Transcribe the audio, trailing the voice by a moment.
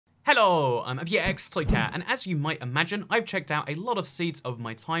Hello, I'm Toycat, and as you might imagine, I've checked out a lot of seeds over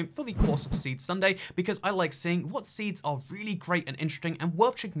my time for the course of Seed Sunday because I like seeing what seeds are really great and interesting and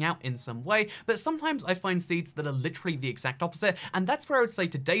worth checking out in some way, but sometimes I find seeds that are literally the exact opposite, and that's where I would say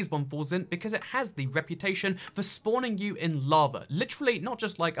today's one falls in because it has the reputation for spawning you in lava. Literally, not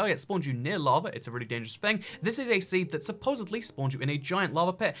just like, oh yeah, it spawns you near lava, it's a really dangerous thing. This is a seed that supposedly spawns you in a giant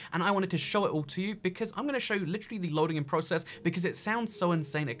lava pit, and I wanted to show it all to you because I'm going to show you literally the loading in process because it sounds so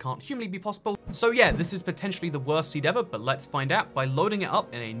insane it can't humanly be possible. So yeah, this is potentially the worst seed ever, but let's find out by loading it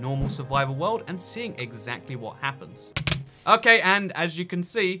up in a normal survival world and seeing exactly what happens. Okay, and as you can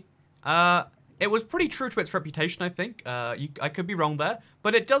see, it was pretty true to its reputation, I think. I could be wrong there,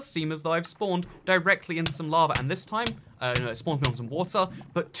 but it does seem as though I've spawned directly into some lava, and this time, it spawns me on some water,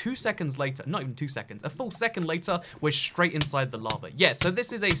 but 2 seconds later, not even 2 seconds, a full second later, we're straight inside the lava. Yeah, so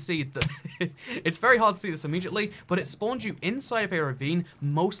this is a seed that, it's very hard to see this immediately, but it spawns you inside of a ravine,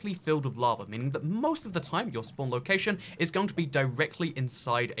 mostly filled with lava, meaning that most of the time, your spawn location is going to be directly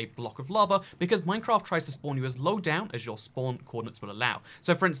inside a block of lava, because Minecraft tries to spawn you as low down as your spawn coordinates will allow.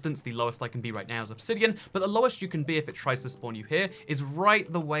 So for instance, the lowest I can be right now is obsidian, but the lowest you can be if it tries to spawn you here is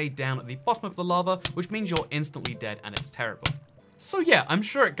right the way down at the bottom of the lava, which means you're instantly dead and it's terrible. So yeah, I'm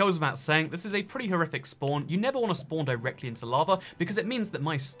sure it goes without saying, this is a pretty horrific spawn. You never want to spawn directly into lava because it means that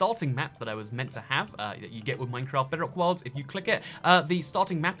my starting map that I was meant to have, that you get with Minecraft Bedrock Worlds, if you click it, the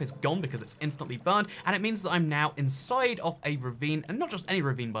starting map is gone because it's instantly burned, and it means that I'm now inside of a ravine, and not just any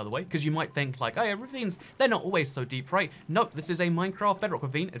ravine, by the way, because you might think like, oh yeah, ravines, they're not always so deep, right? Nope, this is a Minecraft Bedrock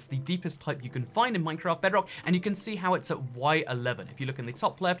ravine. It's the deepest type you can find in Minecraft Bedrock, and you can see how it's at Y11. If you look in the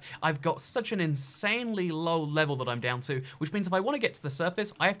top left, I've got such an insanely low level that I'm down to, which means if I want to get to the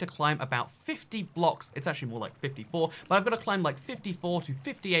surface, I have to climb about 50 blocks. It's actually more like 54, but I've got to climb like 54 to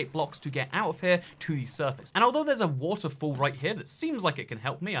 58 blocks to get out of here to the surface. And although there's a waterfall right here that seems like it can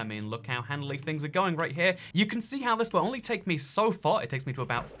help me, I mean, look how handily things are going right here. You can see how this will only take me so far. It takes me to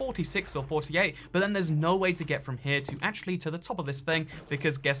about 46 or 48, but then there's no way to get from here to actually to the top of this thing,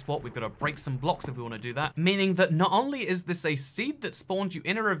 because guess what? We've got to break some blocks if we want to do that. Meaning that not only is this a seed that spawns you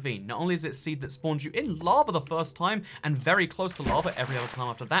in a ravine, not only is it a seed that spawns you in lava the first time and very close to lava every other time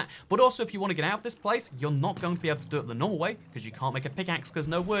after that, but also if you want to get out of this place, you're not going to be able to do it the normal way because you can't make a pickaxe because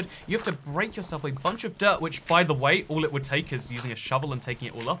no wood. You have to break yourself a bunch of dirt, which by the way, all it would take is using a shovel and taking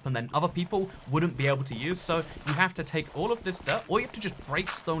it all up, and then other people wouldn't be able to use. So you have to take all of this dirt, or you have to just break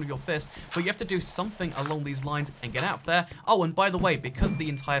stone with your fist, but you have to do something along these lines and get out of there. Oh, and by the way, because the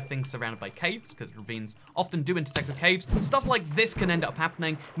entire thing's surrounded by caves, because ravines often do intersect with caves, stuff like this can end up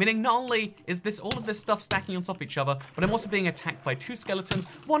happening, meaning not only is this all of this stuff stacking on top of each other, but I'm also being attacked by 2 skeletons,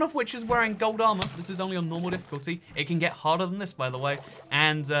 one of which is wearing gold armor. This is only on normal difficulty. It can get harder than this, by the way.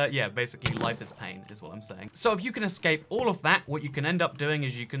 And yeah, basically life is pain is what I'm saying. So if you can escape all of that, what you can end up doing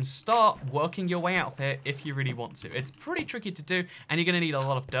is you can start working your way out of here if you really want to. It's pretty tricky to do, and you're going to need a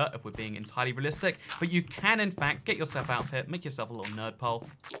lot of dirt if we're being entirely realistic, but you can in fact get yourself out of here, make yourself a little nerd pole.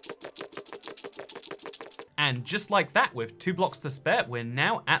 And just like that, with 2 blocks to spare, we're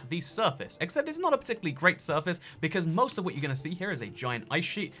now at the surface. Except it's not a particularly great surface because most of what you're going to see here is a giant ice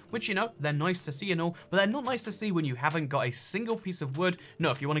sheet, which, you know, they're nice to see and all, but they're not nice to see when you haven't got a single piece of wood. No,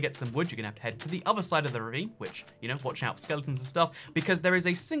 if you want to get some wood, you're going to have to head to the other side of the ravine, which, you know, watch out for skeletons and stuff, because there is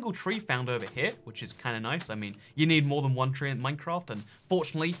a single tree found over here, which is kind of nice. I mean, you need more than 1 tree in Minecraft, and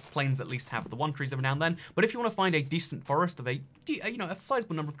fortunately, plains at least have the 1 trees every now and then. But if you want to find a decent forest of a, you know, a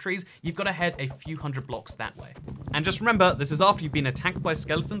sizable number of trees, you've got to head a few hundred blocks that way. And just remember, this is after you've been attacked by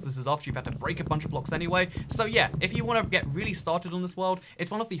skeletons. This is after you've had to break a bunch of blocks anyway. So yeah, if you want to get really started on this world,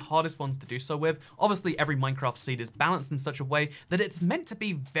 it's one of the hardest ones to do so with. Obviously, every Minecraft seed is balanced in such a way that it's meant to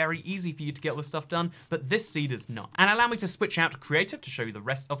be very easy for you to get all this stuff done, but this seed is not. And allow me to switch out to creative to show you the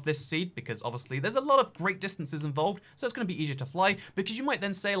rest of this seed, because obviously there's a lot of great distances involved, so it's going to be easier to fly, because you might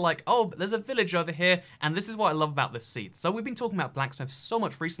then say like, oh, but there's a village over here, and this is what I love about this seed. So we've been talking about blacksmiths so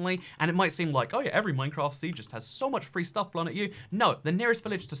much recently, and it might seem like, oh yeah, every Minecraft seed just has so much free stuff flown at you. No, the nearest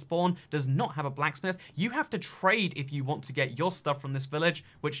village to spawn does not have a blacksmith. You have to trade if you want to get your stuff from this village,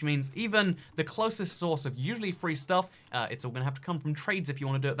 which means even the closest source of usually free stuff, it's all going to have to come from trades if you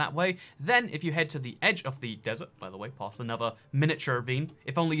want to do it that way. Then if you head to the edge of the desert, by the way, past another miniature ravine,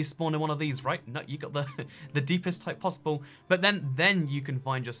 if only you spawn in one of these, right? No, you got the deepest type possible, but then you can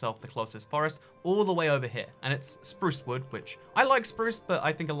find yourself the closest forest all the way over here, and it's spruce wood, which I like spruce, but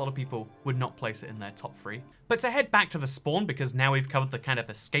I think a lot of people would not place it in their top 3. But to head back to the spawn, because now we've covered the kind of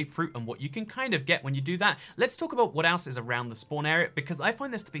escape route and what you can kind of get when you do that, let's talk about what else is around the spawn area, because I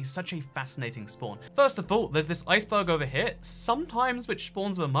find this to be such a fascinating spawn. First of all, there's this iceberg over here, sometimes which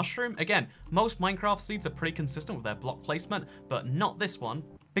spawns with a mushroom. Again, most Minecraft seeds are pretty consistent with their block placement, but not this one.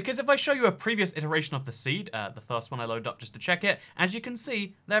 Because if I show you a previous iteration of the seed, the first one I loaded up just to check it, as you can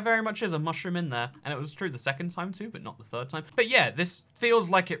see, there very much is a mushroom in there, and it was true the second time too, but not the third time. But yeah, this feels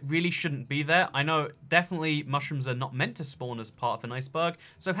like it really shouldn't be there. I know definitely mushrooms are not meant to spawn as part of an iceberg,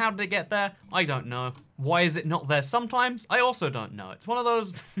 so how did it get there? I don't know. Why is it not there sometimes? I also don't know. It's one of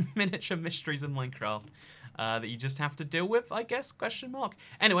those miniature mysteries in Minecraft. That you just have to deal with, I guess, question mark.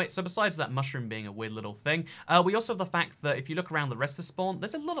 Anyway, so besides that mushroom being a weird little thing, we also have the fact that if you look around the rest of the spawn,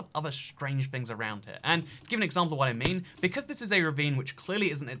 there's a lot of other strange things around here. And to give an example of what I mean, because this is a ravine which clearly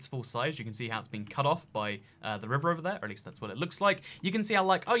isn't its full size, you can see how it's been cut off by the river over there, or at least that's what it looks like. You can see how,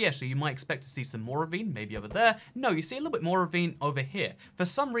 like, oh yeah, so you might expect to see some more ravine, maybe over there. No, you see a little bit more ravine over here. For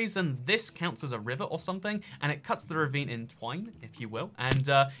some reason, this counts as a river or something, and it cuts the ravine in twine, if you will. And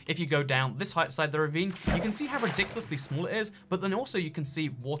if you go down this side of the ravine, you can see how ridiculously small it is, but then also you can see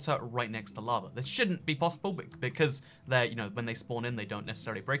water right next to lava. This shouldn't be possible because they're, you know, when they spawn in, they don't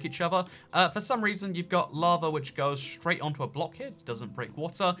necessarily break each other. For some reason, you've got lava which goes straight onto a block here, doesn't break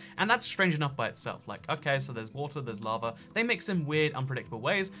water, and that's strange enough by itself. Like, okay, so there's water, there's lava. They mix in weird, unpredictable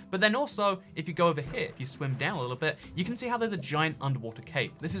ways, but then also, if you go over here, if you swim down a little bit, you can see how there's a giant underwater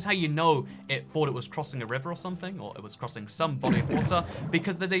cave. This is how you know it thought it was crossing a river or something, or it was crossing some body of water,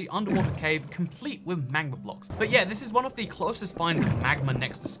 because there's a underwater cave complete with magma blocks. But yeah, this is one of the closest finds of magma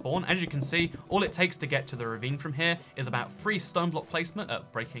next to spawn. As you can see, all it takes to get to the ravine from here is about 3 stone block placement,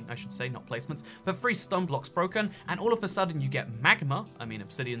 breaking, I should say, not placements, but 3 stone blocks broken, and all of a sudden you get magma. I mean,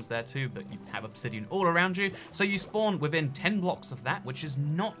 obsidian's there too, but you have obsidian all around you. So you spawn within 10 blocks of that, which is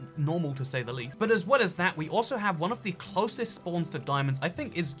not normal to say the least. But as well as that, we also have one of the closest spawns to diamonds I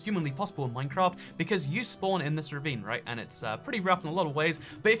think is humanly possible in Minecraft, because you spawn in this ravine, right? And it's pretty rough in a lot of ways,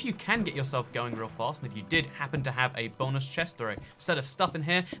 but if you can get yourself going real fast, and if you did happen to have a bonus chest or a set of stuff in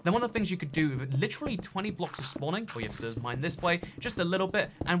here, then one of the things you could do with literally 20 blocks of spawning, all you have to do is mine this way, just a little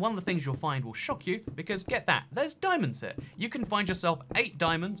bit, and one of the things you'll find will shock you, because get that, there's diamonds here. You can find yourself 8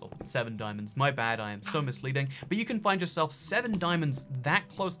 diamonds, or 7 diamonds, my bad, I am so misleading, but you can find yourself 7 diamonds that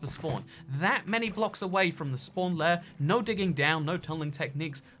close to spawn, that many blocks away from the spawn lair, no digging down, no tunneling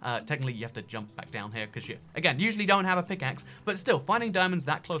techniques. Technically you have to jump back down here, because you, again, usually don't have a pickaxe, but still, finding diamonds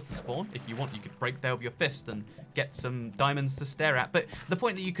that close to spawn, if you want, you could break there with your fist and get some diamonds to stare at, but the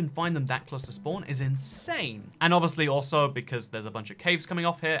point that you can find them that close to spawn is insane. And obviously also, because there's a bunch of caves coming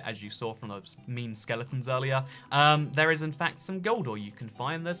off here, as you saw from those mean skeletons earlier, there is in fact some gold ore you can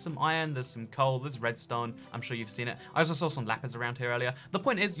find. There's some iron, there's some coal, there's redstone, I'm sure you've seen it. I also saw some lapis around here earlier. The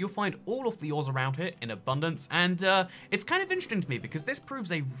point is, you'll find all of the ores around here in abundance, and it's kind of interesting to me because this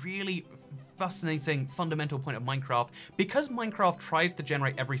proves a really fascinating fundamental point of Minecraft, because Minecraft tries to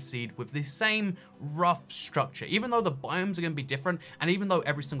generate every seed with the same rough structure, even though the biomes are going to be different, and even though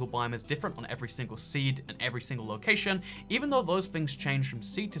every single biome is different on every single seed and every single location, even though those things change from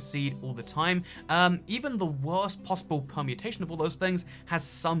seed to seed all the time, even the worst possible permutation of all those things has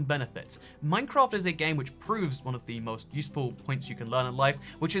some benefits. Minecraft is a game which proves one of the most useful points you can learn in life,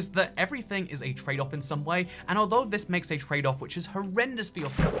 which is that everything is a trade-off in some way, and although this makes a trade-off which is horrendous for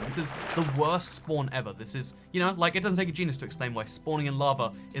yourself, this is the worst spawn ever. This is, you know, like, it doesn't take a genius to explain why spawning in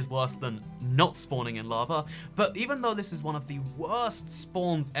lava is worse than not spawning in lava, but even though this is one of the worst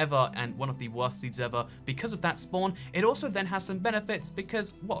spawns ever and one of the worst seeds ever because of that spawn, it also then has some benefits,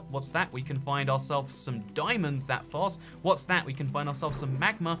 because what's that? We can find ourselves some diamonds that fast. What's that? We can find ourselves some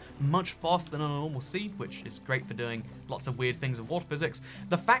magma much faster than on a normal seed, which is great for doing lots of weird things in water physics.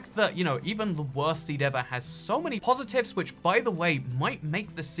 The fact that, you know, even the worst seed ever has so many positives, which, by the way, might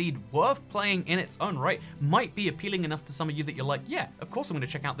make the seed worth playing in its own right, might be appealing enough to some of you that you're like, yeah, of course I'm going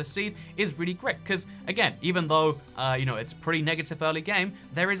to check out this seed, is really great. Because, again, even though, you know, it's pretty negative early game,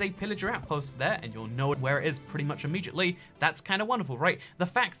 there is a pillager outpost there, and you'll know where it is pretty much immediately. That's kind of wonderful, right? The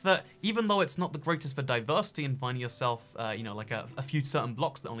fact that, even though it's not the greatest for diversity and finding yourself, you know, like a few certain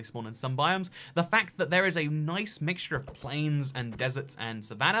blocks that only spawn in some biomes, the fact that there is a nice mixture of plains and deserts and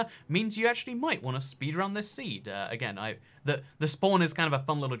savanna means you actually might want to speedrun this seed. Again, the spawn is kind of a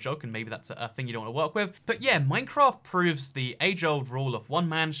fun little joke, and maybe that's a thing you don't want to work with. But yeah, Minecraft proves the age-old rule of one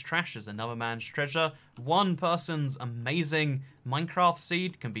man's trash is another man's treasure. One person's amazing Minecraft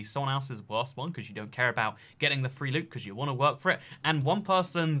seed can be someone else's worst one because you don't care about getting the free loot because you want to work for it. And one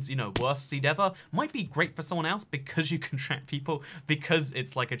person's, you know, worst seed ever might be great for someone else because you can trap people, because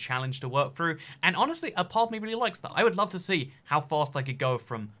it's like a challenge to work through. And honestly, a part of me really likes that. I would love to see how fast I could go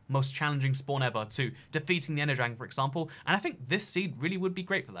from most challenging spawn ever to defeating the Ender Dragon, for example. And I think this seed really would be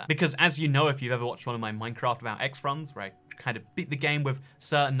great for that. Because as you know, if you've ever watched one of my Minecraft Without X runs, where I kind of beat the game with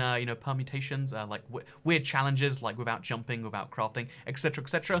certain, you know, permutations, like weird challenges, like without jumping, without crafting, etc,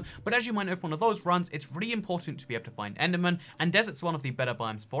 etc. But as you might know from one of those runs, it's really important to be able to find Enderman, and desert's one of the better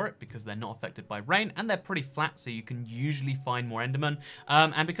biomes for it because they're not affected by rain and they're pretty flat, so you can usually find more Enderman.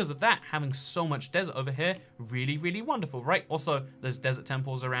 And because of that, having so much desert over here, really, really wonderful, right? Also, there's desert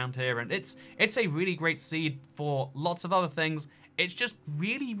temples around here, and it's a really great seed for lots of other things. It's just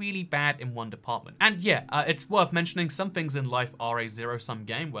really, really bad in one department. And yeah, it's worth mentioning some things in life are a zero-sum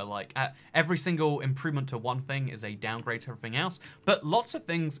game where like every single improvement to one thing is a downgrade to everything else. But lots of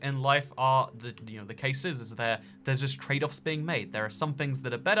things in life are, the case is there's just trade-offs being made. There are some things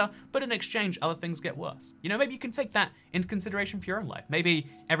that are better, but in exchange, other things get worse. You know, maybe you can take that into consideration for your own life. Maybe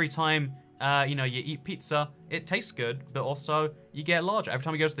every time you know, you eat pizza, it tastes good, but also you get larger. Every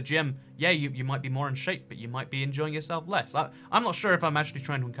time you go to the gym, yeah, you might be more in shape, but you might be enjoying yourself less. I'm not sure if I'm actually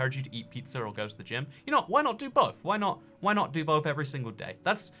trying to encourage you to eat pizza or go to the gym. You know, why not do both? Why not do both every single day?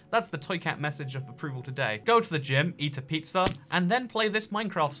 That's the Toy Cat message of approval today. Go to the gym, eat a pizza, and then play this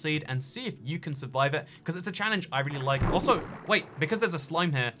Minecraft seed and see if you can survive it, because it's a challenge I really like. Also, wait, because there's a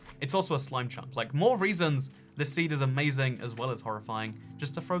slime here, it's also a slime chunk. Like, more reasons this seed is amazing as well as horrifying,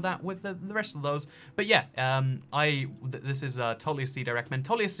 just to throw that with the rest of those. But yeah, this is totally a seed I recommend.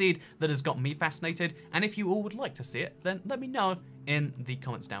 Totally a seed that has got me fascinated, and if you all would like to see it, then let me know in the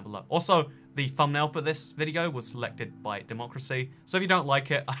comments down below. Also, the thumbnail for this video was selected by democracy, so if you don't like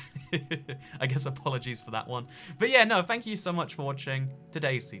it, I guess apologies for that one. But yeah, no, thank you so much for watching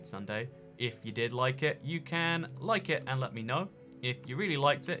today's Seed Sunday. If you did like it, you can like it and let me know. If you really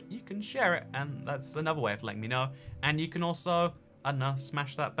liked it, you can share it, and that's another way of letting me know. And you can also, I don't know,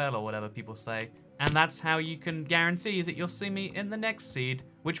 smash that bell or whatever people say. And that's how you can guarantee that you'll see me in the next seed,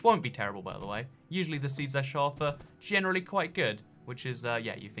 which won't be terrible, by the way. Usually the seeds I show off are generally quite good, which is,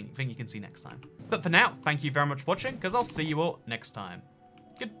 yeah, you think you can see next time. But for now, thank you very much for watching, because I'll see you all next time.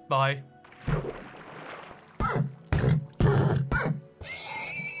 Goodbye.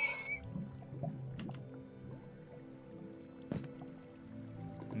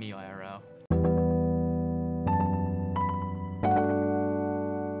 Me IRL.